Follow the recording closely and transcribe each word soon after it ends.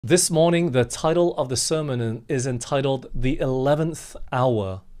This morning, the title of the sermon is entitled The 11th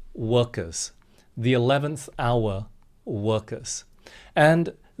Hour Workers. The 11th Hour Workers.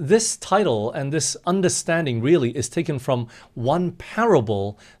 And this title and this understanding really is taken from one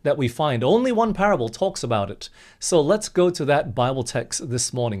parable that we find. Only one parable talks about it. So let's go to that Bible text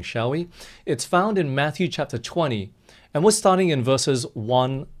this morning, shall we? It's found in Matthew chapter 20, and we're starting in verses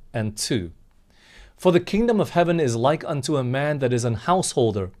 1 and 2. For the kingdom of heaven is like unto a man that is an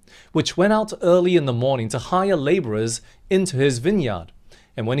householder, which went out early in the morning to hire laborers into his vineyard.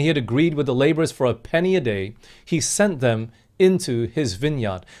 And when he had agreed with the laborers for a penny a day, he sent them into his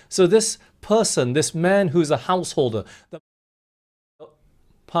vineyard. So this person, this man who's a householder,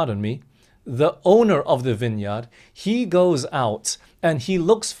 the owner of the vineyard, he goes out and he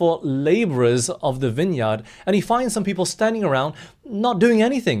looks for laborers of the vineyard, and he finds some people standing around not doing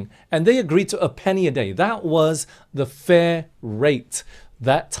anything, and they agreed to a penny a day. That was the fair rate.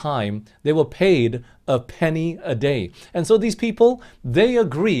 That time they were paid a penny a day. And so these people, they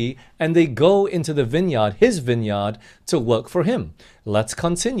agree and they go into the vineyard, his vineyard, to work for him. Let's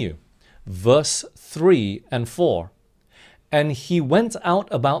continue. Verse 3 and 4. And he went out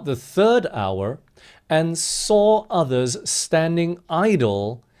about the third hour and saw others standing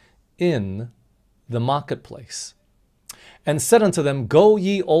idle in the marketplace, and said unto them, Go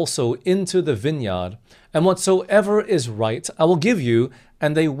ye also into the vineyard, and whatsoever is right I will give you.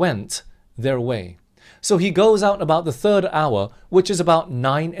 And they went their way. So he goes out about the third hour, which is about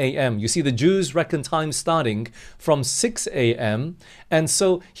 9 a.m. You see, the Jews reckon time starting from 6 a.m. And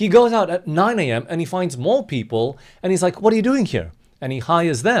so he goes out at 9 a.m. and he finds more people, and he's like, what are you doing here? And he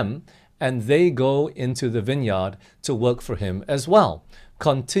hires them, and they go into the vineyard to work for him as well.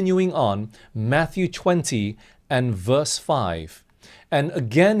 Continuing on, Matthew 20 and verse 5. And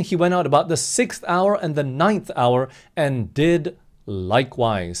again he went out about the 6th hour and the 9th hour and did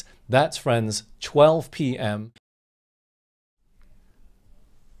likewise. That's, friends, 12 p.m.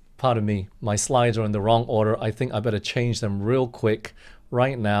 Pardon me, my slides are in the wrong order. I think I better change them real quick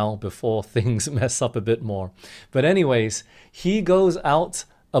right now before things mess up a bit more. But anyways, he goes out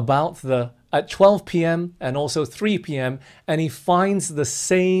about at 12 p.m. and also 3 p.m. and he finds the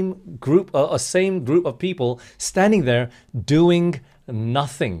same group of people standing there doing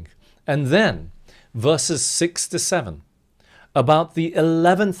nothing. And then verses 6 to 7. About the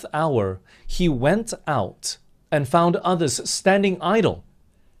 11th hour, he went out and found others standing idle,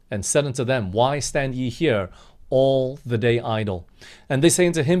 and said unto them, Why stand ye here all the day idle? And they say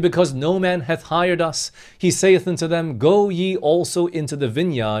unto him, Because no man hath hired us. He saith unto them, Go ye also into the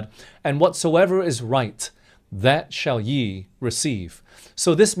vineyard, and whatsoever is right, that shall ye receive.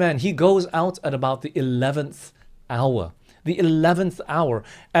 So this man, he goes out at about the 11th hour. The 11th hour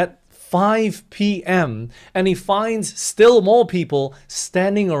at 5 p.m. and he finds still more people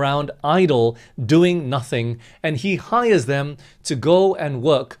standing around idle, doing nothing, and he hires them to go and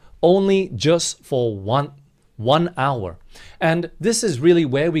work only just for one hour. And this is really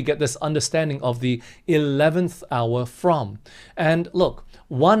where we get this understanding of the 11th hour from. And look,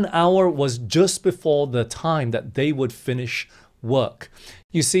 1 hour was just before the time that they would finish work.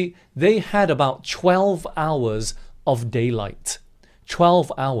 You see, they had about 12 hours of daylight.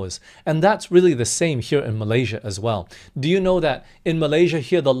 12 hours. And that's really the same here in Malaysia as well. Do you know that in Malaysia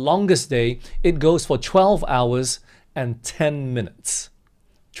here, the longest day, it goes for 12 hours and 10 minutes.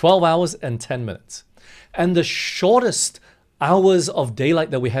 12 hours and 10 minutes. And the shortest hours of daylight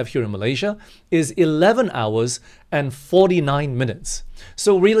that we have here in Malaysia is 11 hours and 49 minutes.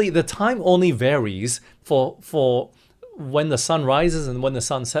 So really the time only varies for when the sun rises and when the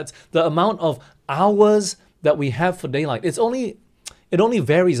sun sets. The amount of hours that we have for daylight, it only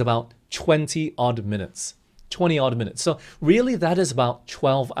varies about 20 odd minutes. 20 odd minutes. So really that is about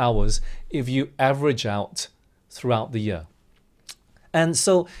 12 hours if you average out throughout the year. And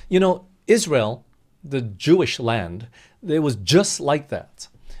so, you know, Israel, the Jewish land, it was just like that.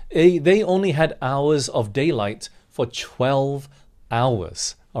 They only had hours of daylight for 12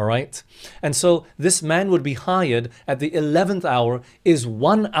 hours. All right. And so this man would be hired at the 11th hour, is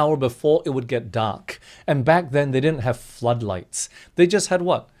 1 hour before it would get dark. And back then they didn't have floodlights. They just had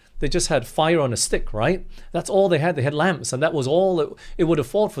what? They just had fire on a stick, right? That's all they had. They had lamps, and that was all it would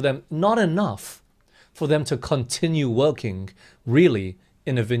afford for them. Not enough for them to continue working really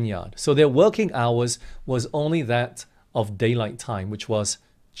in a vineyard. So their working hours was only that of daylight time, which was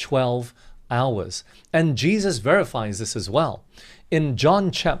 12 hours. And Jesus verifies this as well. In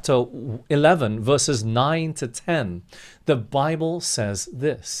John chapter 11, verses 9 to 10, the Bible says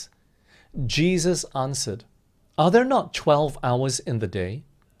this. Jesus answered, Are there not 12 hours in the day?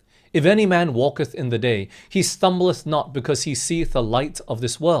 If any man walketh in the day, he stumbleth not, because he seeth the light of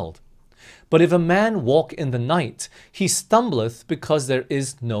this world. But if a man walk in the night, he stumbleth, because there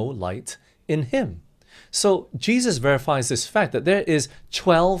is no light in him. So Jesus verifies this fact that there is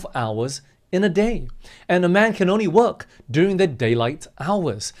 12 hours in a day, and a man can only work during the daylight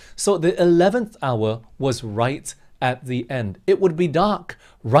hours. So the 11th hour was right at the end. It would be dark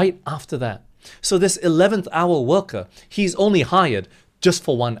right after that. So this 11th hour worker, he's only hired just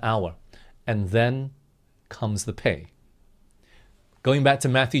for 1 hour. And then comes the pay. Going back to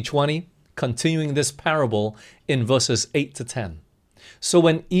Matthew 20, continuing this parable in verses 8 to 10. So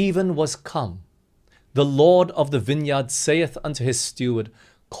when even was come, the Lord of the vineyard saith unto his steward,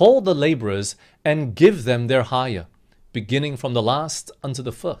 Call the laborers, and give them their hire, beginning from the last unto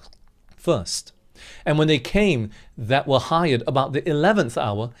the first. And when they came that were hired about the 11th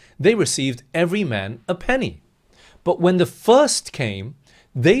hour, they received every man a penny. But when the first came,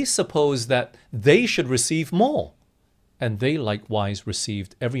 they supposed that they should receive more, and they likewise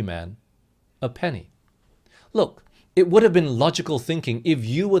received every man a penny. Look, it would have been logical thinking if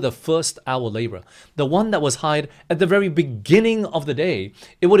you were the first hour laborer, the one that was hired at the very beginning of the day.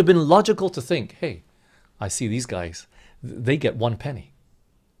 It would have been logical to think, hey, I see these guys, they get 1 penny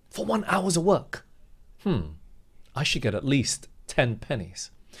for 1 hour's of work. I should get at least 10 pennies.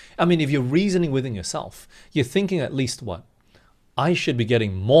 I mean, if you're reasoning within yourself, you're thinking at least what? I should be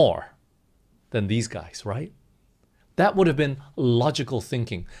getting more than these guys, right? That would have been logical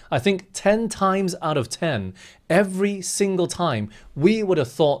thinking. I think 10 times out of 10, every single time, we would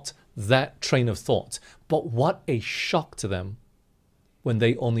have thought that train of thought. But what a shock to them when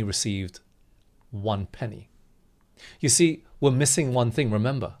they only received 1 penny. You see, we're missing one thing,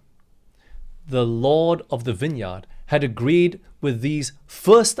 remember. The Lord of the vineyard had agreed with these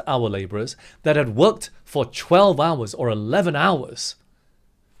first hour laborers that had worked for 12 hours or 11 hours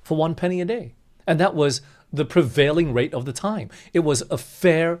for 1 penny a day. And that was the prevailing rate of the time. It was a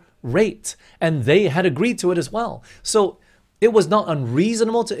fair rate, and they had agreed to it as well. So it was not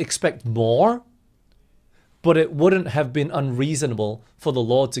unreasonable to expect more, but it wouldn't have been unreasonable for the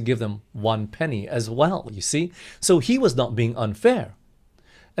Lord to give them 1 penny as well, you see? So he was not being unfair.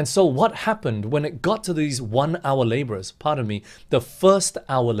 And so what happened when it got to these 1 hour laborers, the first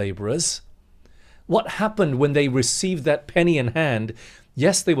hour laborers, what happened when they received that penny in hand?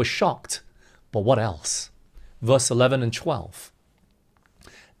 Yes, they were shocked, but what else? Verse 11 and 12.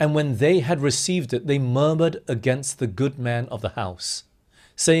 And when they had received it, they murmured against the good man of the house,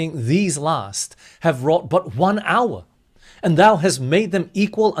 saying, These last have wrought but 1 hour, and thou hast made them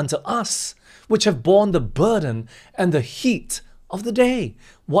equal unto us, which have borne the burden and the heat of the day.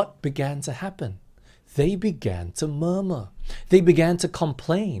 What began to happen? They began to murmur. They began to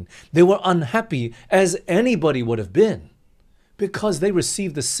complain. They were unhappy, as anybody would have been, because they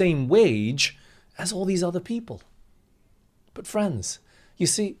received the same wage as all these other people. But friends, you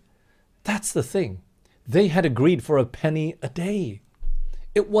see, that's the thing. They had agreed for 1 penny a day.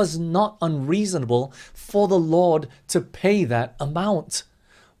 It was not unreasonable for the Lord to pay that amount.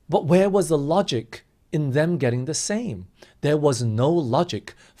 But where was the logic in them getting the same? There was no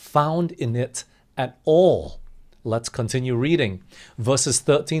logic found in it at all. Let's continue reading. Verses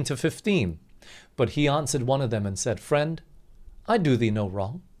 13 to 15. But he answered one of them and said, Friend, I do thee no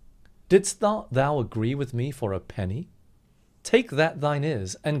wrong. Didst not thou agree with me for 1 penny? Take that thine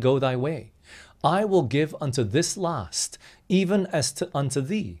is, and go thy way. I will give unto this last, even as unto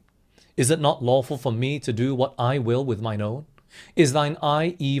thee. Is it not lawful for me to do what I will with mine own? Is thine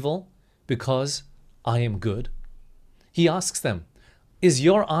eye evil, because I am good? He asks them, Is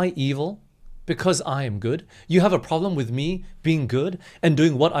your eye evil, because I am good? You have a problem with me being good and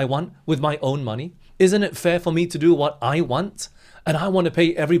doing what I want with my own money? Isn't it fair for me to do what I want? And I want to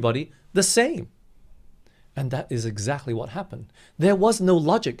pay everybody the same. And that is exactly what happened. There was no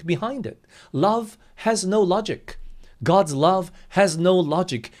logic behind it. Love has no logic. God's love has no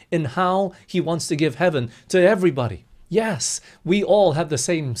logic in how he wants to give heaven to everybody. Yes, we all have the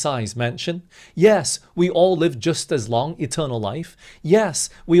same size mansion. Yes, we all live just as long, eternal life. Yes,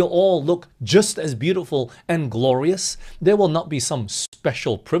 we all look just as beautiful and glorious. There will not be some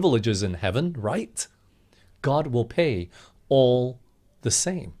special privileges in heaven, right? God will pay all the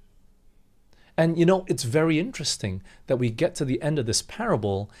same. And you know, it's very interesting that we get to the end of this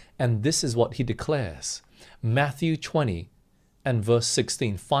parable, and this is what he declares. Matthew 20 and verse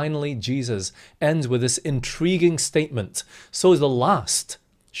 16. Finally, Jesus ends with this intriguing statement. So the last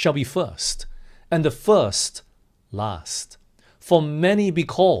shall be first, and the first last. For many be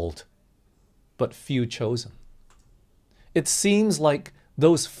called, but few chosen. It seems like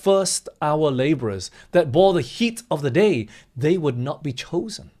those first hour laborers that bore the heat of the day, they would not be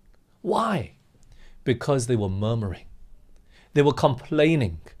chosen. Why? Because they were murmuring. They were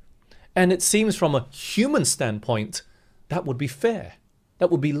complaining. And it seems from a human standpoint, that would be fair. That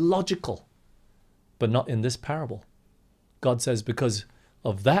would be logical. But not in this parable. God says because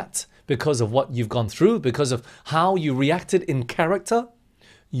of that, because of what you've gone through, because of how you reacted in character,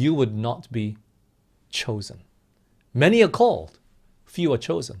 you would not be chosen. Many are called, few are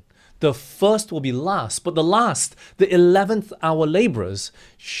chosen. The first will be last, but the last, the 11th hour laborers,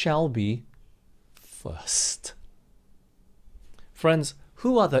 shall be first. Friends,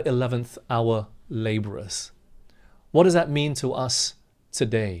 who are the 11th hour laborers? What does that mean to us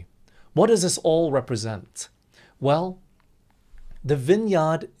today? What does this all represent? Well, the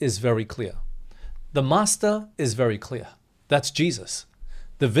vineyard is very clear. The master is very clear. That's Jesus.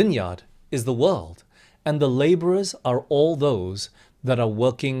 The vineyard is the world. And the laborers are all those that are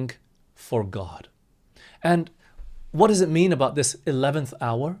working for God. And what does it mean about this 11th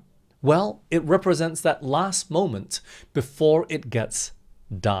hour? Well, it represents that last moment before it gets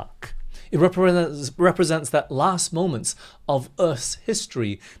dark. It represents that last moments of Earth's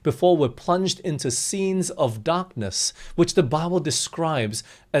history before we're plunged into scenes of darkness, which the Bible describes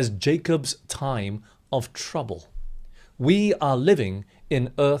as Jacob's time of trouble. We are living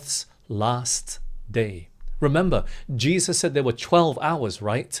in Earth's last day. Remember, Jesus said there were 12 hours,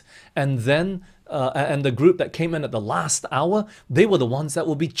 right? And then, and the group that came in at the last hour, they were the ones that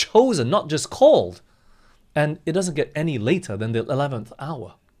will be chosen, not just called. And it doesn't get any later than the 11th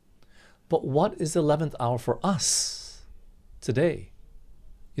hour. But what is the 11th hour for us today?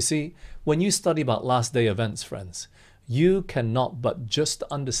 You see, when you study about last day events, friends, you cannot but just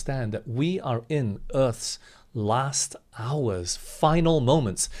understand that we are in Earth's last hours, final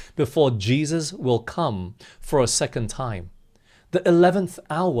moments before Jesus will come for a second time. The 11th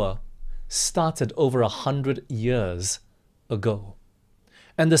hour started over 100 years ago.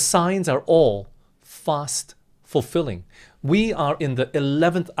 And the signs are all fast fulfilling. We are in the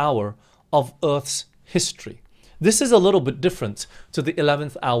 11th hour of Earth's history. This is a little bit different to the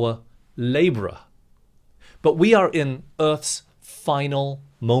 11th hour laborer. But we are in Earth's final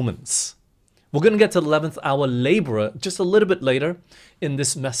moments. We're going to get to the 11th hour laborer just a little bit later in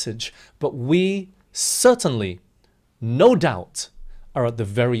this message. But we certainly, no doubt, are at the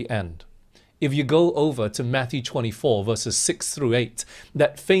very end. If you go over to Matthew 24, verses 6 through 8,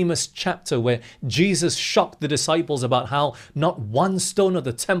 that famous chapter where Jesus shocked the disciples about how not one stone of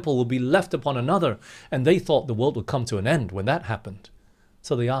the temple will be left upon another, and they thought the world would come to an end when that happened.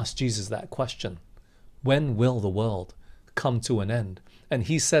 So they asked Jesus that question, when will the world come to an end? And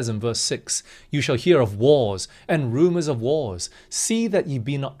he says in verse 6, you shall hear of wars and rumors of wars. See that ye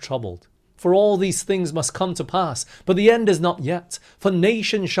be not troubled. For all these things must come to pass, but the end is not yet. For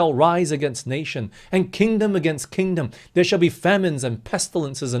nation shall rise against nation, and kingdom against kingdom. There shall be famines and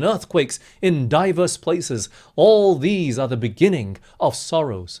pestilences and earthquakes in diverse places. All these are the beginning of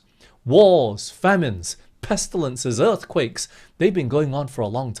sorrows. Wars, famines, pestilences, earthquakes, they've been going on for a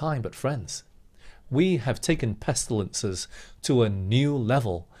long time, but friends, we have taken pestilences to a new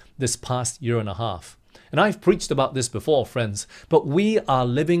level this past year and a half. And I've preached about this before, friends, but we are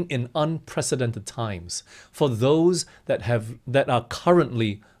living in unprecedented times for those that are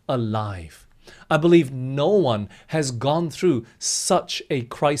currently alive. I believe no one has gone through such a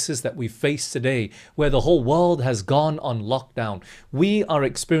crisis that we face today, where the whole world has gone on lockdown. We are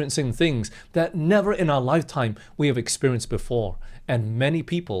experiencing things that never in our lifetime we have experienced before, and many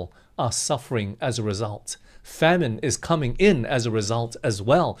people are suffering as a result. Famine is coming in as a result as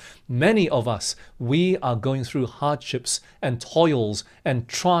well. Many of us, we are going through hardships and toils and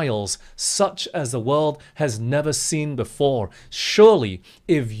trials such as the world has never seen before. Surely,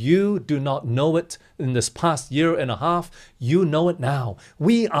 if you do not know it in this past year and a half, you know it now.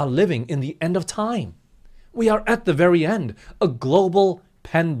 We are living in the end of time. We are at the very end. A global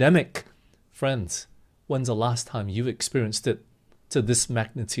pandemic. Friends, when's the last time you experienced it to this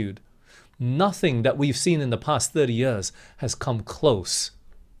magnitude? Nothing that we've seen in the past 30 years has come close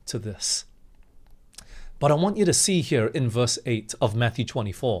to this. But I want you to see here in verse 8 of Matthew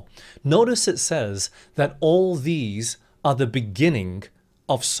 24. Notice it says that all these are the beginning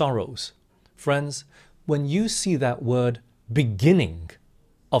of sorrows. Friends, when you see that word beginning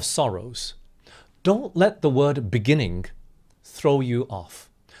of sorrows, don't let the word beginning throw you off.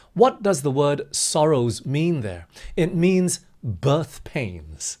 What does the word sorrows mean there? It means birth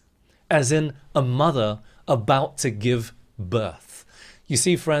pains, as in a mother about to give birth. You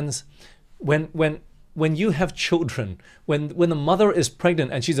see, friends, when you have children, when the mother is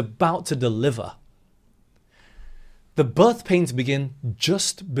pregnant and she's about to deliver, the birth pains begin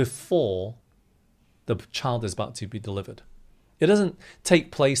just before the child is about to be delivered. It doesn't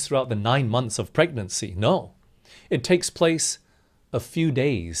take place throughout the 9 months of pregnancy. No, it takes place a few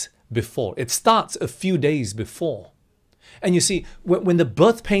days before. It starts a few days before. And you see, when the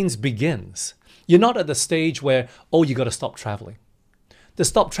birth pains begins, you're not at the stage where, oh, you got to stop traveling. The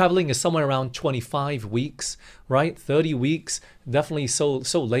stop traveling is somewhere around 25 weeks, right? 30 weeks, definitely so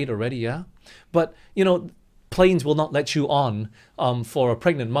late already, yeah? But, you know, planes will not let you on for a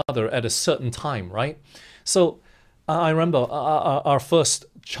pregnant mother at a certain time, right? So I remember our first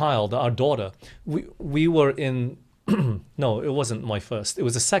child, our daughter, we were in, no, it wasn't my first, it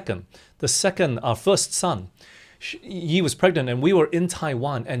was the second. The second, our first son, he was pregnant and we were in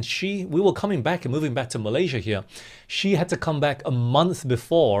Taiwan, and we were coming back and moving back to Malaysia here. She had to come back a month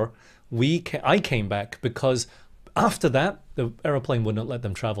before I came back, because after that, the aeroplane wouldn't let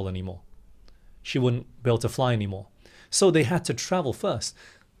them travel anymore. She wouldn't be able to fly anymore. So they had to travel first.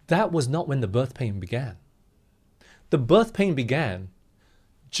 That was not when the birth pain began. The birth pain began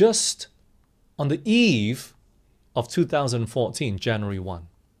just on the eve of 2014, January 1.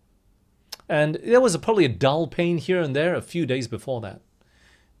 And there was probably a dull pain here and there a few days before that.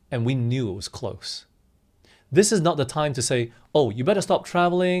 And we knew it was close. This is not the time to say, oh, you better stop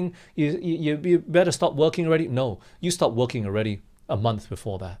traveling, you better stop working already. No, you stop working already a month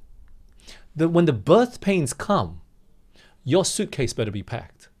before that. When the birth pains come, your suitcase better be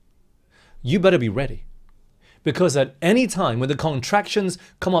packed. You better be ready. Because at any time when the contractions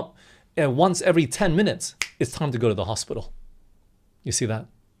come up once every 10 minutes, it's time to go to the hospital. You see that?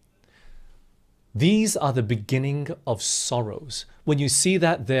 These are the beginning of sorrows. When you see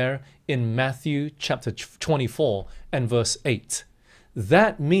that there in Matthew chapter 24 and verse 8,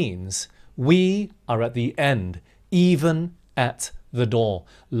 that means we are at the end, even at the door.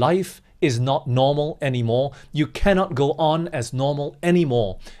 Life is not normal anymore. You cannot go on as normal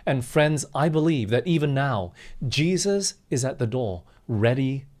anymore. And friends, I believe that even now, Jesus is at the door,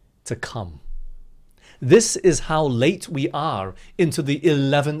 ready to come. This is how late we are into the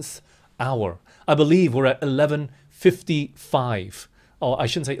 11th hour. I believe we're at 11:55. Oh, I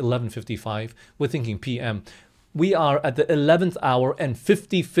shouldn't say 11:55. We're thinking PM. We are at the 11th hour and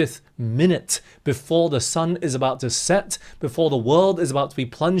 55th minute before the sun is about to set, before the world is about to be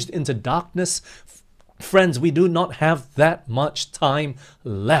plunged into darkness. Friends, we do not have that much time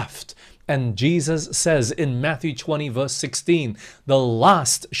left. And Jesus says in Matthew 20 verse 16, the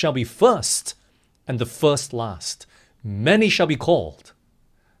last shall be first and the first last. Many shall be called,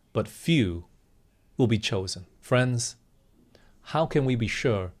 but few will be chosen. Friends, how can we be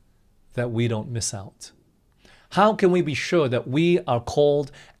sure that we don't miss out? How can we be sure that we are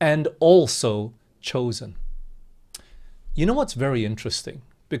called and also chosen? You know what's very interesting?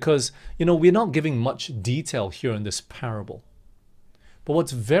 Because, you know, we're not giving much detail here in this parable. But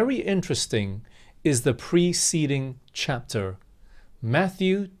what's very interesting is the preceding chapter,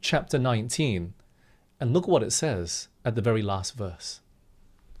 Matthew chapter 19. And look what it says at the very last verse.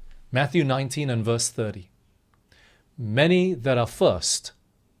 Matthew 19 and verse 30. Many that are first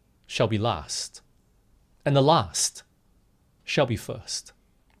shall be last, and the last shall be first.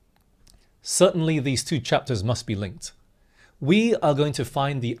 Certainly these two chapters must be linked. We are going to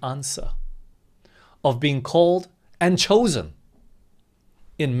find the answer of being called and chosen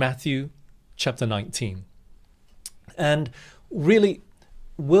in Matthew chapter 19. And really,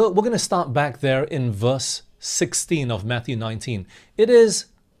 we're going to start back there in verse 16 of Matthew 19. It is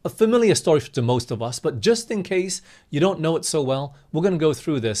a familiar story to most of us, but just in case you don't know it so well, we're going to go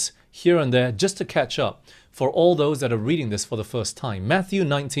through this here and there just to catch up for all those that are reading this for the first time. Matthew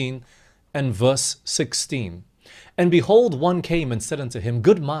 19 and verse 16. And behold, one came and said unto him,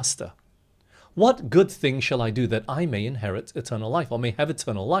 Good master, what good thing shall I do that I may inherit eternal life, or may have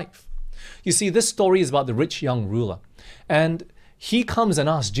eternal life? You see, this story is about the rich young ruler. And he comes and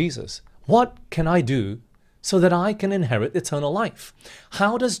asks Jesus, what can I do so that I can inherit eternal life?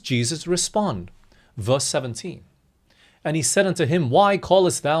 How does Jesus respond? Verse 17. And he said unto him, Why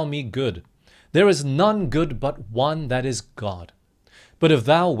callest thou me good? There is none good but one, that is God. But if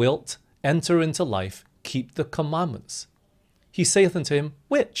thou wilt enter into life, keep the commandments. He saith unto him,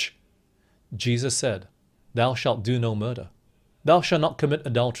 Which? Jesus said, Thou shalt do no murder. Thou shalt not commit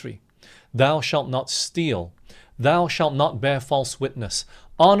adultery. Thou shalt not steal. Thou shalt not bear false witness.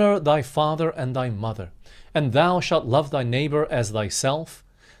 Honor thy father and thy mother. And thou shalt love thy neighbor as thyself.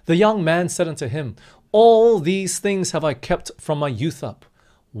 The young man said unto him, All these things have I kept from my youth up.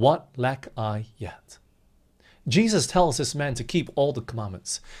 What lack I yet? Jesus tells this man to keep all the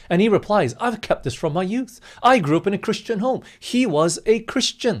commandments. And he replies, I've kept this from my youth. I grew up in a Christian home. He was a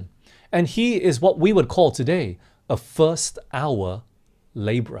Christian. And he is what we would call today a first hour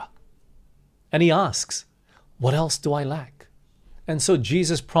laborer. And he asks, what else do I lack? And so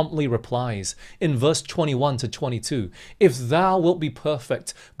Jesus promptly replies in verse 21 to 22, "If thou wilt be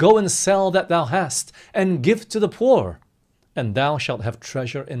perfect, go and sell that thou hast, and give to the poor, and thou shalt have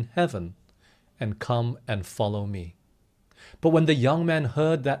treasure in heaven, and come and follow me." But when the young man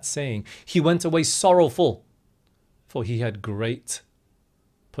heard that saying, he went away sorrowful, for he had great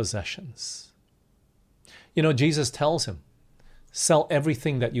possessions. You know, Jesus tells him, sell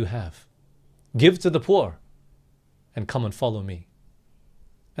everything that you have, give to the poor, and come and follow me.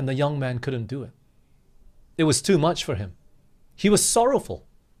 And the young man couldn't do it. It was too much for him. He was sorrowful,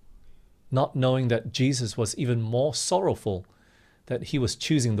 not knowing that Jesus was even more sorrowful that he was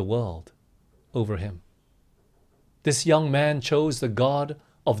choosing the world over him. This young man chose the God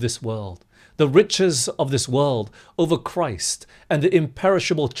of this world, the riches of this world over Christ and the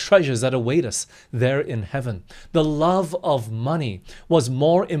imperishable treasures that await us there in heaven. The love of money was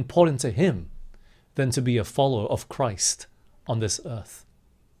more important to him than to be a follower of Christ on this earth.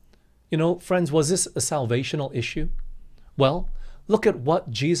 You know, friends, was this a salvational issue? Well, look at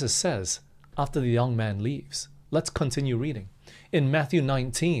what Jesus says after the young man leaves. Let's continue reading. In Matthew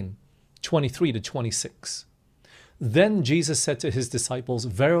 19, 23 to 26. Then Jesus said to his disciples,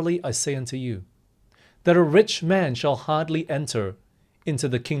 "Verily I say unto you, that a rich man shall hardly enter into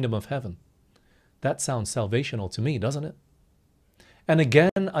the kingdom of heaven." That sounds salvational to me, doesn't it? "And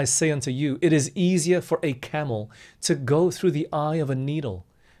again I say unto you, it is easier for a camel to go through the eye of a needle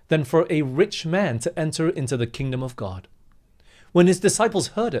than for a rich man to enter into the kingdom of God." When his disciples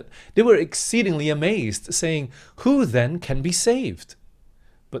heard it, they were exceedingly amazed, saying, "Who then can be saved?"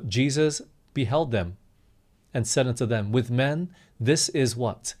 But Jesus beheld them and said unto them, "With men this is"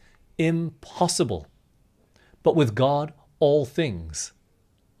 what? "Impossible. But with God all things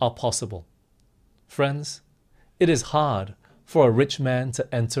are possible." Friends, it is hard for a rich man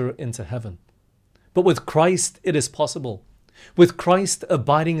to enter into heaven. But with Christ it is possible. With Christ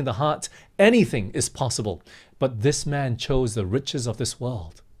abiding in the heart, anything is possible. But this man chose the riches of this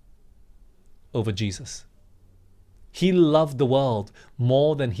world over Jesus. He loved the world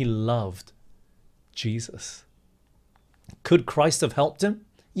more than he loved Jesus. Could Christ have helped him?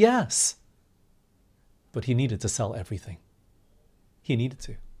 Yes. But he needed to sell everything. He needed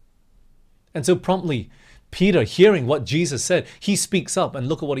to. And so promptly, Peter, hearing what Jesus said, he speaks up, and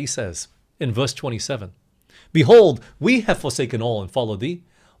look at what he says in verse 27. "Behold, we have forsaken all and followed thee.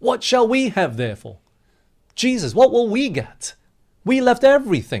 What shall we have therefore?" Jesus, what will we get? We left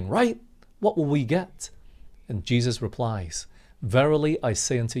everything, right? What will we get? And Jesus replies, "Verily I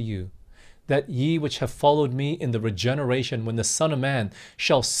say unto you, that ye which have followed me in the regeneration, when the Son of Man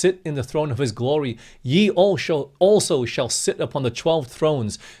shall sit in the throne of his glory, ye also shall sit upon the 12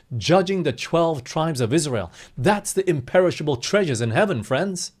 thrones, judging the 12 tribes of Israel." That's the imperishable treasures in heaven,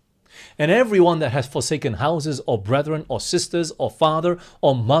 friends. "And everyone that hath forsaken houses, or brethren, or sisters, or father,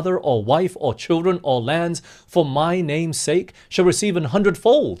 or mother, or wife, or children, or lands, for my name's sake, shall receive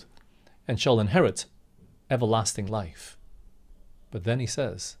 100-fold, and shall inherit everlasting life." But then he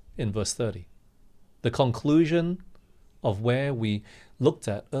says in verse 30, the conclusion of where we looked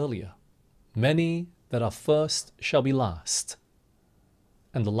at earlier, "Many that are first shall be last,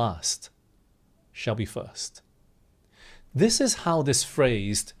 and the last shall be first." This is how this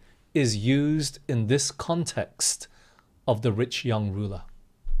phrase is used in this context of the rich young ruler.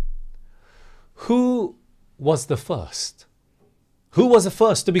 Who was the first? Who was the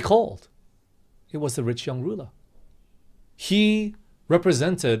first to be called? It was the rich young ruler. He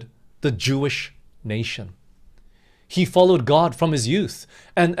represented the Jewish nation. He followed God from his youth,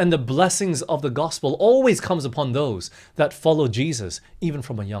 and the blessings of the gospel always comes upon those that follow Jesus, even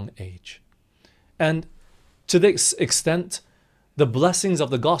from a young age. And to this extent, the blessings of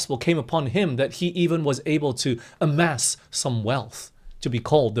the gospel came upon him that he even was able to amass some wealth to be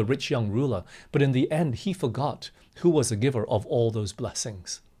called the rich young ruler. But in the end, he forgot who was the giver of all those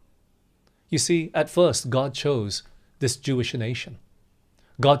blessings. You see, at first, God chose this Jewish nation.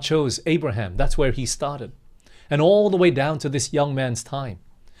 God chose Abraham. That's where he started. And all the way down to this young man's time.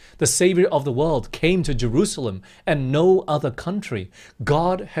 The Savior of the world came to Jerusalem and no other country.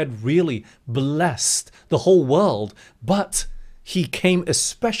 God had really blessed the whole world, but he came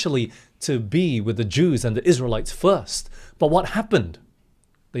especially to be with the Jews and the Israelites first. But what happened?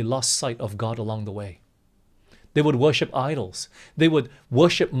 They lost sight of God along the way. They would worship idols. They would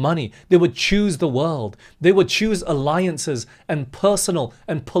worship money. They would choose the world. They would choose alliances and personal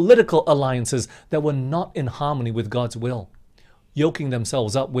and political alliances that were not in harmony with God's will, yoking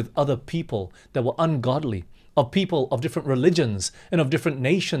themselves up with other people that were ungodly, of people of different religions and of different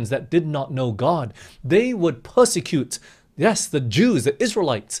nations that did not know God. They would persecute Yes, the Jews, the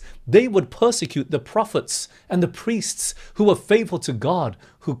Israelites, they would persecute the prophets and the priests who were faithful to God,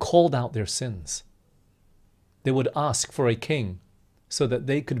 who called out their sins. They would ask for a king so that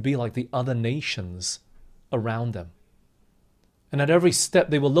they could be like the other nations around them. And at every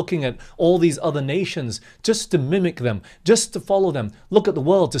step they were looking at all these other nations just to mimic them, just to follow them, look at the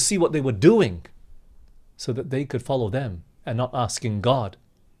world to see what they were doing so that they could follow them and not asking God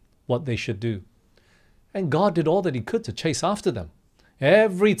what they should do. And God did all that he could to chase after them.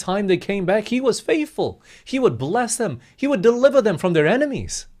 Every time they came back, he was faithful. He would bless them. He would deliver them from their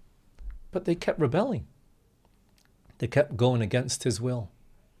enemies. But they kept rebelling. They kept going against his will.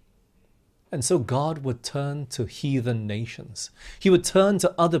 And so God would turn to heathen nations. He would turn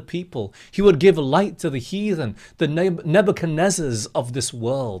to other people. He would give light to the heathen, the Nebuchadnezzars of this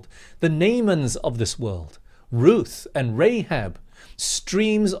world, the Naamans of this world, Ruth and Rahab.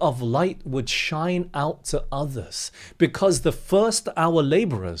 Streams of light would shine out to others because the first hour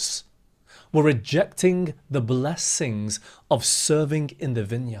laborers were rejecting the blessings of serving in the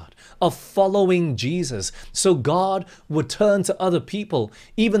vineyard, of following Jesus. So God would turn to other people.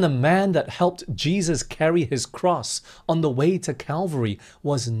 Even the man that helped Jesus carry his cross on the way to Calvary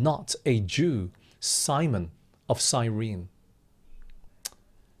was not a Jew, Simon of Cyrene.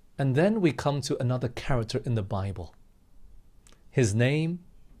 And then we come to another character in the Bible. His name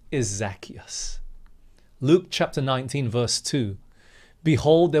is Zacchaeus. Luke chapter 19 verse 2.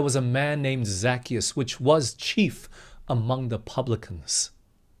 Behold, there was a man named Zacchaeus, which was chief among the publicans.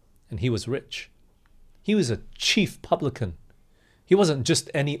 And he was rich. He was a chief publican. He wasn't just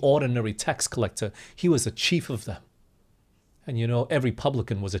any ordinary tax collector. He was a chief of them. And you know, every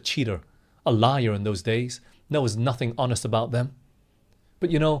publican was a cheater, a liar in those days. There was nothing honest about them. But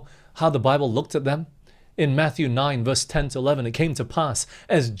you know how the Bible looked at them? In Matthew 9 verse 10 to 11, it came to pass,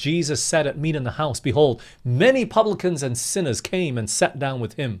 as Jesus sat at meat in the house, behold, many publicans and sinners came and sat down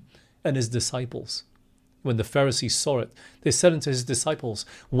with him and his disciples. When the Pharisees saw it, they said unto his disciples,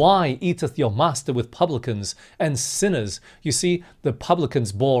 why eateth your master with publicans and sinners? You see, the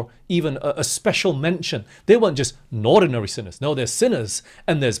publicans bore even a special mention. They weren't just ordinary sinners. No, they're sinners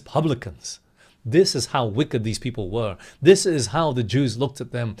and there's publicans. This is how wicked these people were. This is how the Jews looked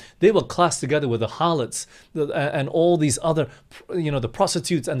at them. They were classed together with the harlots and all these other, the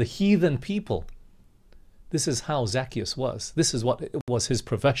prostitutes and the heathen people. This is how Zacchaeus was. This is what was his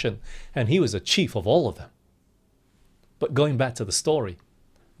profession. And he was a chief of all of them. But going back to the story,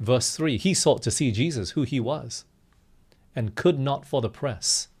 verse 3, he sought to see Jesus, who he was, and could not for the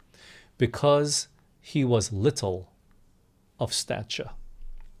press, because he was little of stature.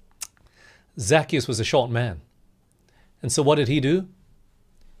 Zacchaeus was a short man. And so what did he do?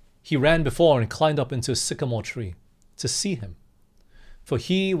 He ran before and climbed up into a sycamore tree to see him, for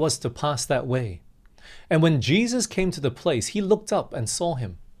he was to pass that way. And when Jesus came to the place, he looked up and saw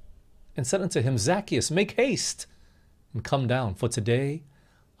him and said unto him, Zacchaeus, make haste and come down, for today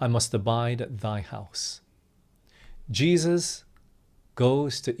I must abide at thy house. Jesus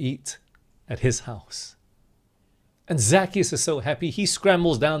goes to eat at his house. And Zacchaeus is so happy. He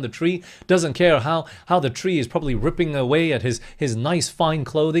scrambles down the tree, doesn't care how the tree is probably ripping away at his nice fine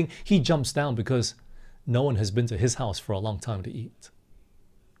clothing. He jumps down because no one has been to his house for a long time to eat.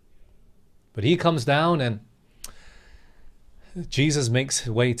 But he comes down and Jesus makes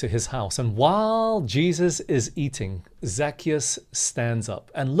his way to his house. And while Jesus is eating, Zacchaeus stands up.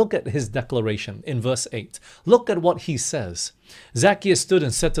 And look at his declaration in verse 8. Look at what he says. Zacchaeus stood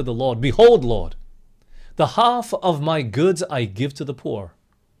and said to the Lord, behold, Lord, the half of my goods I give to the poor.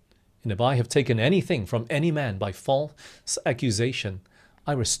 And if I have taken anything from any man by false accusation,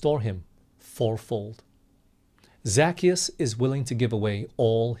 I restore him fourfold. Zacchaeus is willing to give away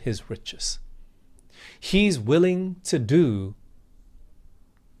all his riches. He's willing to do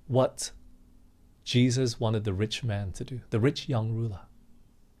what Jesus wanted the rich man to do, the rich young ruler.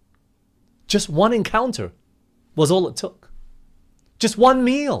 Just one encounter was all it took. Just one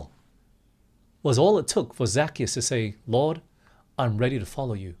meal was all it took for Zacchaeus to say, Lord, I'm ready to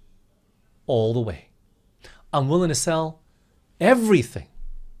follow you all the way. I'm willing to sell everything.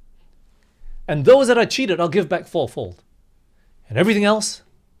 And those that I cheated, I'll give back fourfold. And everything else,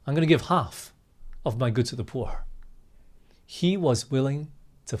 I'm going to give half of my goods to the poor. He was willing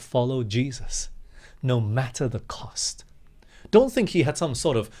to follow Jesus, no matter the cost. Don't think he had some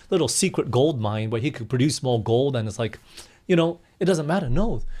sort of little secret gold mine where he could produce more gold and it's like, it doesn't matter.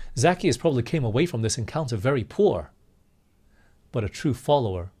 No, Zacchaeus probably came away from this encounter very poor, but a true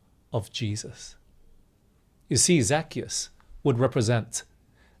follower of Jesus. You see, Zacchaeus would represent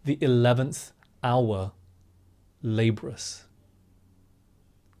the 11th hour laborers.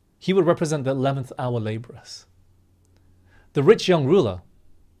 He would represent the 11th hour laborers. The rich young ruler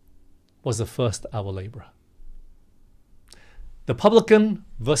was the first hour laborer. The publican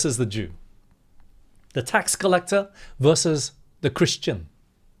versus the Jew. The tax collector versus the Christian.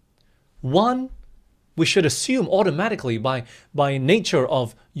 One, we should assume automatically by nature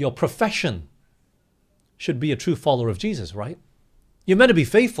of your profession, should be a true follower of Jesus, right? You're meant to be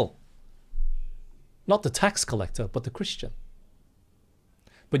faithful. Not the tax collector, but the Christian.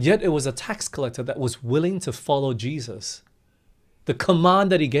 But yet it was a tax collector that was willing to follow Jesus, the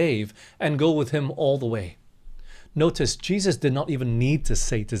command that he gave, and go with him all the way. Notice Jesus did not even need to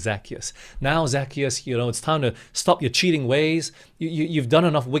say to Zacchaeus, now Zacchaeus, it's time to stop your cheating ways. You've done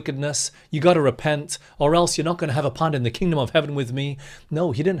enough wickedness. You got to repent, or else you're not going to have a part in the kingdom of heaven with me.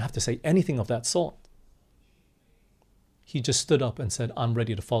 No, he didn't have to say anything of that sort. He just stood up and said, I'm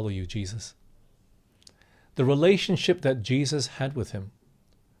ready to follow you, Jesus. The relationship that Jesus had with him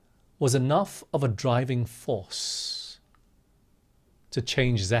was enough of a driving force to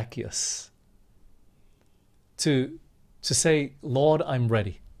change Zacchaeus. To say, Lord, I'm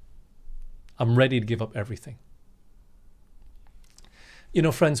ready. I'm ready to give up everything.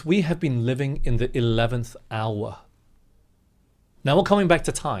 Friends, we have been living in the 11th hour. Now we're coming back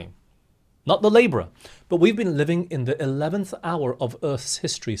to time. Not the laborer, but we've been living in the 11th hour of Earth's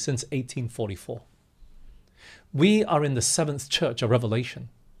history since 1844. We are in the 7th church of Revelation,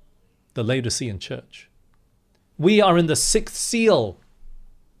 the Laodicean church. We are in the 6th seal.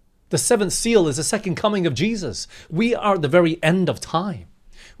 The 7th seal is the second coming of Jesus. We are at the very end of time.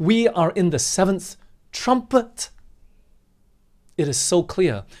 We are in the 7th trumpet. It is so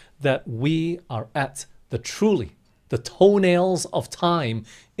clear that we are at the toenails of time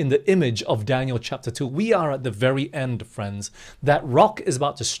in the image of Daniel chapter 2. We are at the very end, friends. That rock is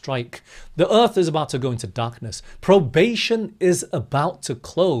about to strike. The earth is about to go into darkness. Probation is about to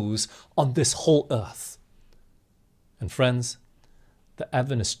close on this whole earth. And friends, the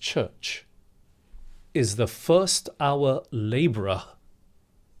Adventist church is the first hour laborer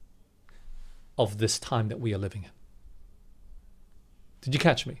of this time that we are living in. Did you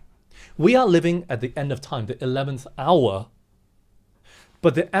catch me? We are living at the end of time, the 11th hour.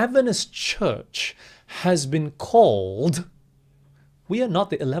 But the Adventist church has been called, we are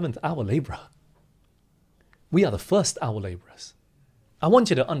not the 11th hour laborer. We are the first hour laborers. I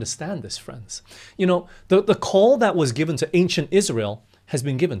want you to understand this, friends. The call that was given to ancient Israel has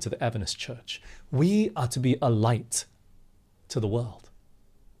been given to the Adventist church. We are to be a light to the world.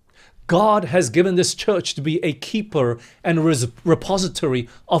 God has given this church to be a keeper and repository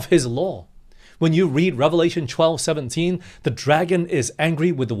of his law. When you read Revelation 12:17, the dragon is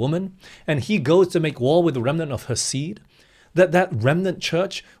angry with the woman, and he goes to make war with the remnant of her seed. That remnant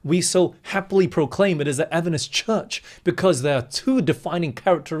church, we so happily proclaim it is the Adventist church because there are two defining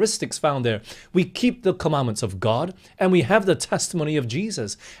characteristics found there. We keep the commandments of God and we have the testimony of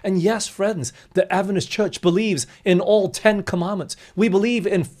Jesus. And yes, friends, the Adventist church believes in all 10 commandments. We believe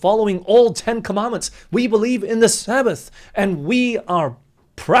in following all 10 commandments. We believe in the Sabbath, and we are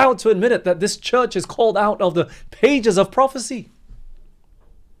proud to admit it that this church is called out of the pages of prophecy.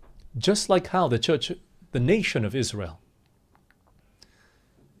 Just like how the nation of Israel,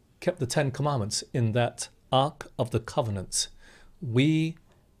 kept the 10 commandments in that Ark of the Covenant. We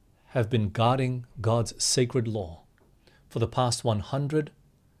have been guarding God's sacred law for the past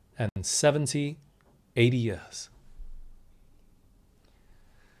 170, 80 years.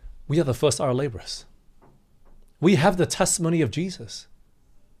 We are the first hour laborers. We have the testimony of Jesus.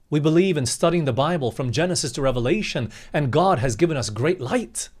 We believe in studying the Bible from Genesis to Revelation, and God has given us great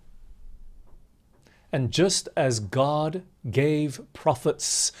light. And just as God gave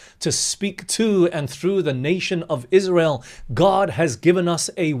prophets to speak to and through the nation of Israel, God has given us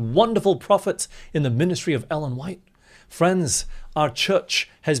a wonderful prophet in the ministry of Ellen White. Friends, our church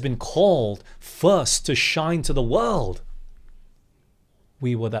has been called first to shine to the world.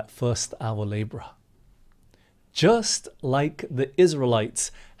 We were that first hour laborer. Just like the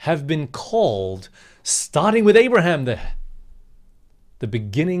Israelites have been called, starting with Abraham there, the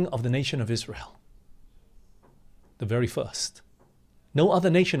beginning of the nation of Israel. The very first. No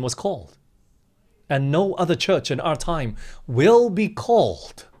other nation was called. And no other church in our time will be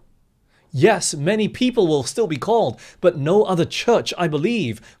called. Yes, many people will still be called, but no other church, I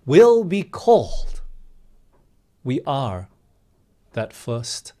believe, will be called. We are that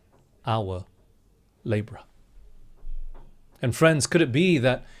first hour laborer. And friends, could it be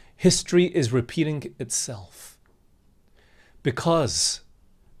that history is repeating itself? Because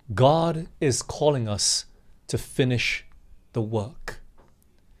God is calling us to finish the work.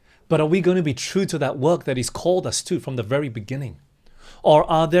 But are we going to be true to that work that he's called us to from the very beginning? Or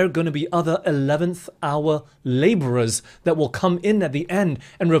are there going to be other 11th hour laborers that will come in at the end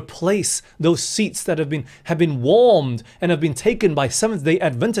and replace those seats that have been warmed and have been taken by Seventh-day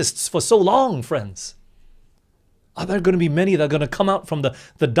Adventists for so long, friends? Are there going to be many that are going to come out from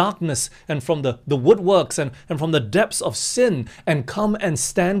the darkness and from the woodworks and from the depths of sin and come and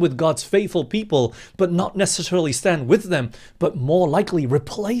stand with God's faithful people, but not necessarily stand with them, but more likely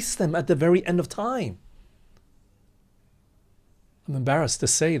replace them at the very end of time? I'm embarrassed to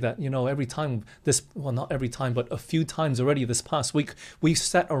say that, every time well, not every time, but a few times already this past week, we've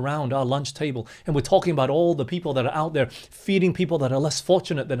sat around our lunch table and we're talking about all the people that are out there feeding people that are less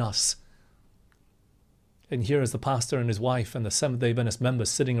fortunate than us. And here is the pastor and his wife and the Seventh-day Adventist members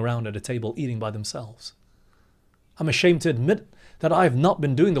sitting around at a table eating by themselves. I'm ashamed to admit that I have not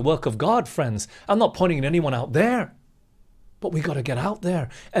been doing the work of God, friends. I'm not pointing at anyone out there. But we got to get out there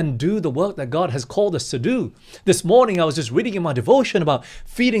and do the work that God has called us to do. This morning I was just reading in my devotion about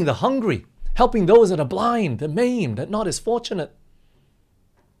feeding the hungry, helping those that are blind, the maimed, that not as fortunate.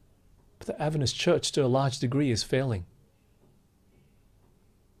 But the Adventist church to a large degree is failing.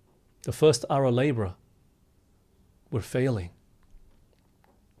 The first hour laborer, we're failing.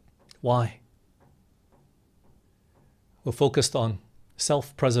 Why? We're focused on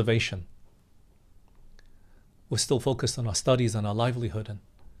self-preservation. We're still focused on our studies and our livelihood and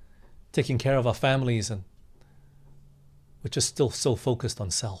taking care of our families, and we're just still so focused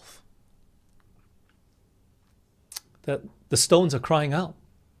on self. That the stones are crying out.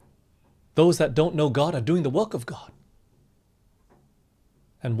 Those that don't know God are doing the work of God.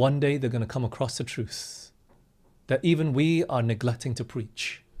 And one day they're going to come across the truth that even we are neglecting to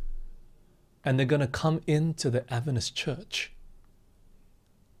preach. And they're going to come into the Adventist church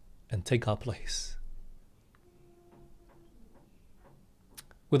and take our place.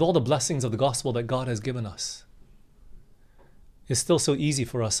 With all the blessings of the gospel that God has given us, it's still so easy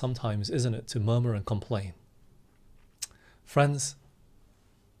for us sometimes, isn't it, to murmur and complain. Friends,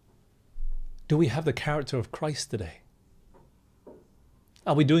 do we have the character of Christ today?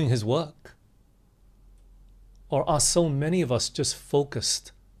 Are we doing His work? Or are so many of us just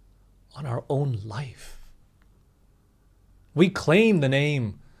focused on our own life? We claim the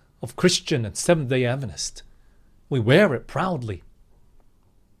name of Christian and Seventh-day Adventist. We wear it proudly.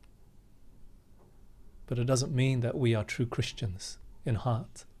 But it doesn't mean that we are true Christians in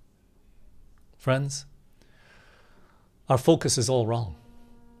heart. Friends, our focus is all wrong.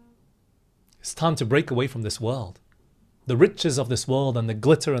 It's time to break away from this world. The riches of this world and the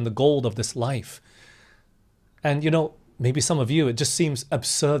glitter and the gold of this life. And maybe some of you, it just seems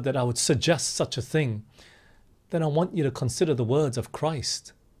absurd that I would suggest such a thing. Then I want you to consider the words of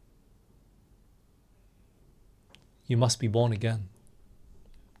Christ. You must be born again.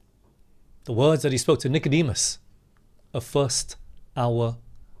 The words that He spoke to Nicodemus, a first hour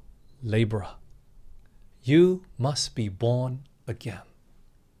laborer. You must be born again.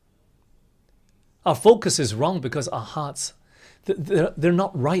 Our focus is wrong because our hearts, they're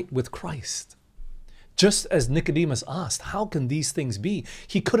not right with Christ. Just as Nicodemus asked, how can these things be?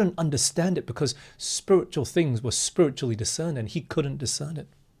 He couldn't understand it because spiritual things were spiritually discerned and he couldn't discern it.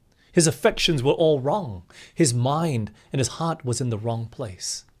 His affections were all wrong. His mind and his heart was in the wrong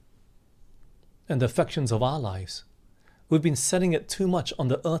place. And the affections of our lives, we've been setting it too much on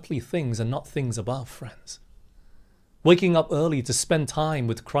the earthly things and not things above, friends. Waking up early to spend time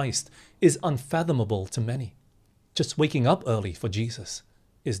with Christ is unfathomable to many. Just waking up early for Jesus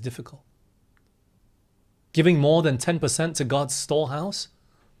is difficult. Giving more than 10% to God's storehouse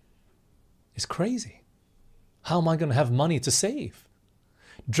is crazy. How am I going to have money to save?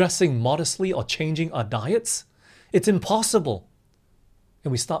 Dressing modestly or changing our diets? It's impossible.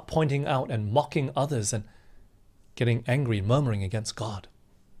 And we start pointing out and mocking others and getting angry and murmuring against God.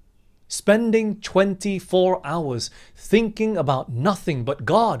 Spending 24 hours thinking about nothing but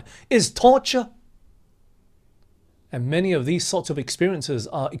God is torture. And many of these sorts of experiences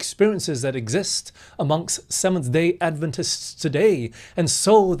are experiences that exist amongst Seventh-day Adventists today. And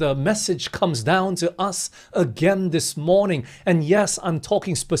so the message comes down to us again this morning. And yes, I'm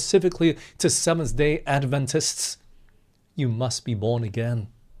talking specifically to Seventh-day Adventists. You must be born again.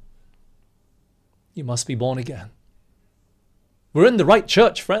 You must be born again. We're in the right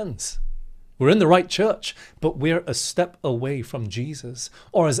church, friends. We're in the right church, but we're a step away from Jesus.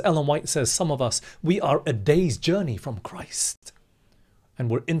 Or as Ellen White says, some of us, we are a day's journey from Christ.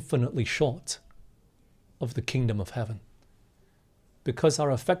 And we're infinitely short of the kingdom of heaven because our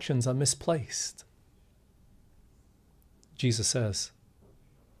affections are misplaced. Jesus says,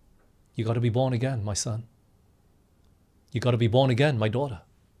 you got to be born again, my son. You got to be born again, my daughter.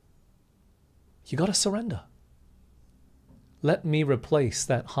 You got to surrender. let me replace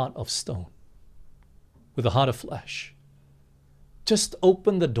that heart of stone with a heart of flesh. Just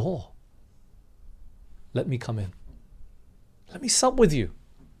open the door. Let me come in. Let me sup with you.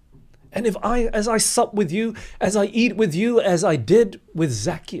 And as I sup with you, as I eat with you, as I did with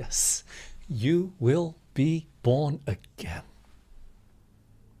Zacchaeus, you will be born again.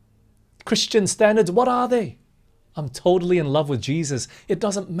 Christian standards, what are they? I'm totally in love with Jesus. It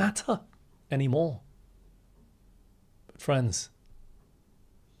doesn't matter anymore. But friends,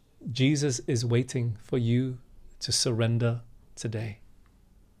 Jesus is waiting for you to surrender today.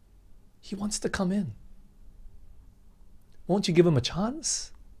 He wants to come in. Won't you give him a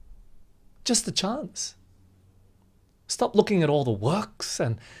chance? Just a chance. Stop looking at all the works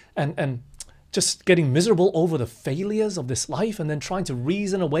and just getting miserable over the failures of this life and then trying to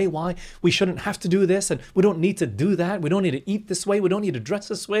reason away why we shouldn't have to do this and we don't need to do that. We don't need to eat this way. We don't need to dress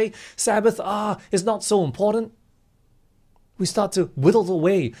this way. Sabbath, is not so important. We start to whittle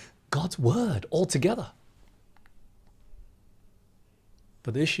away God's word altogether.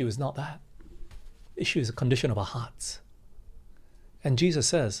 But the issue is not that. The issue is the condition of our hearts. And Jesus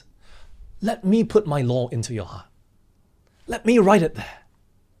says, let me put my law into your heart. Let me write it there.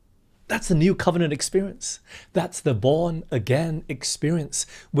 That's the new covenant experience. That's the born again experience.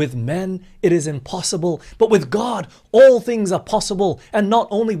 With men, it is impossible. But with God, all things are possible. And not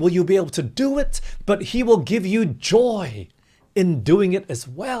only will you be able to do it, but he will give you joy in doing it as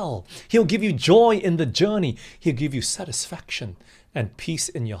well. He'll give you joy in the journey. He'll give you satisfaction and peace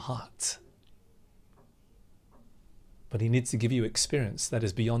in your heart. But he needs to give you experience that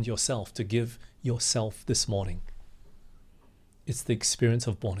is beyond yourself to give yourself this morning. It's the experience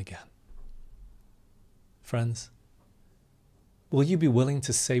of born again. Friends, will you be willing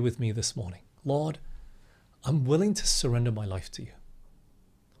to say with me this morning, Lord, I'm willing to surrender my life to you.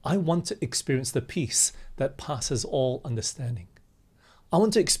 I want to experience the peace that passes all understanding. I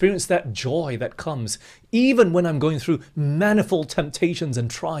want to experience that joy that comes even when I'm going through manifold temptations and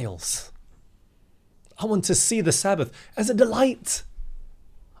trials. I want to see the Sabbath as a delight.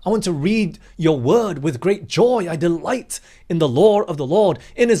 I want to read your word with great joy. I delight in the law of the Lord.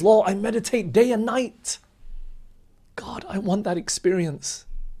 In his law, I meditate day and night. God, I want that experience.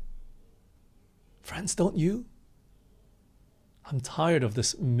 Friends, don't you? I'm tired of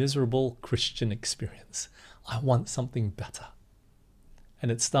this miserable Christian experience. I want something better. And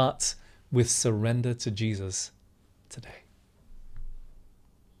it starts with surrender to Jesus today.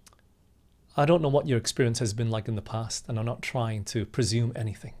 I don't know what your experience has been like in the past, and I'm not trying to presume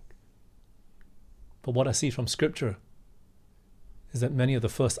anything. But what I see from Scripture is that many of the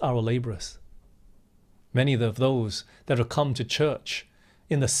first hour laborers, many of those that have come to church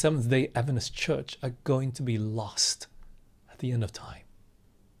in the Seventh-day Adventist church are going to be lost at the end of time.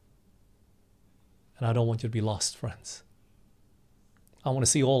 And I don't want you to be lost, friends. I want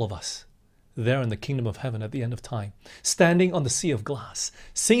to see all of us there in the kingdom of heaven at the end of time, standing on the sea of glass,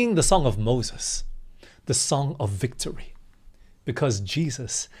 singing the song of Moses, the song of victory, because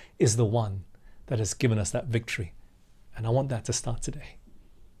Jesus is the one that has given us that victory. And I want that to start today.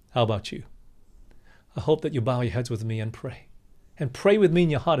 How about you? I hope that you bow your heads with me and pray. And pray with me in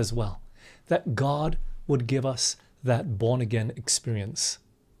your heart as well, that God would give us that born-again experience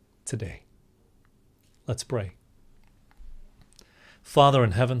today. Let's pray. Father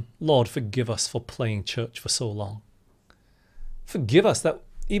in heaven, Lord, forgive us for playing church for so long. Forgive us that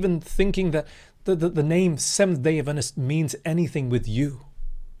even thinking that the name Seventh-day Adventist means anything with you.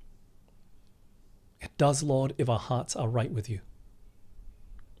 It does, Lord, if our hearts are right with you.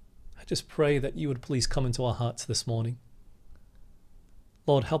 I just pray that you would please come into our hearts this morning.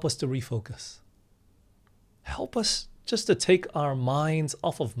 Lord, help us to refocus. Help us just to take our minds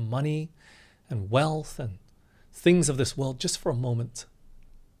off of money and wealth and things of this world just for a moment.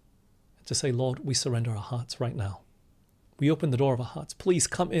 And to say, Lord, we surrender our hearts right now. We open the door of our hearts. Please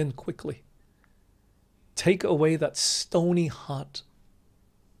come in quickly. Take away that stony heart.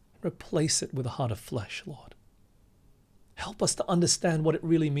 Replace it with a heart of flesh, Lord. Help us to understand what it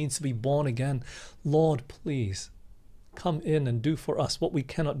really means to be born again. Lord, please come in and do for us what we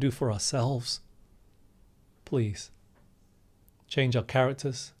cannot do for ourselves. Please change our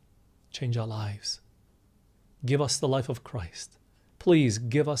characters, change our lives. Give us the life of Christ. Please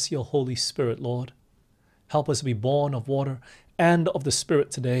give us your Holy Spirit, Lord. Help us be born of water and of the Spirit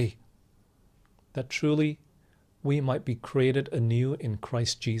today, that truly we might be created anew in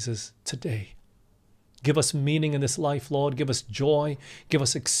Christ Jesus today. Give us meaning in this life, Lord. Give us joy. Give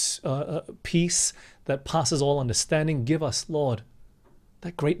us peace that passes all understanding. Give us, Lord,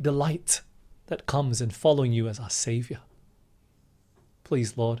 that great delight that comes in following you as our Savior.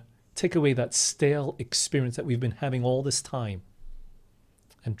 Please, Lord, Take away that stale experience that we've been having all this time.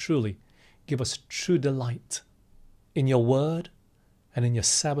 And truly, give us true delight in your word and in your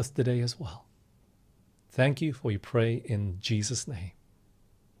Sabbath today as well. Thank you, for we pray in Jesus' name.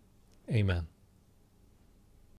 Amen.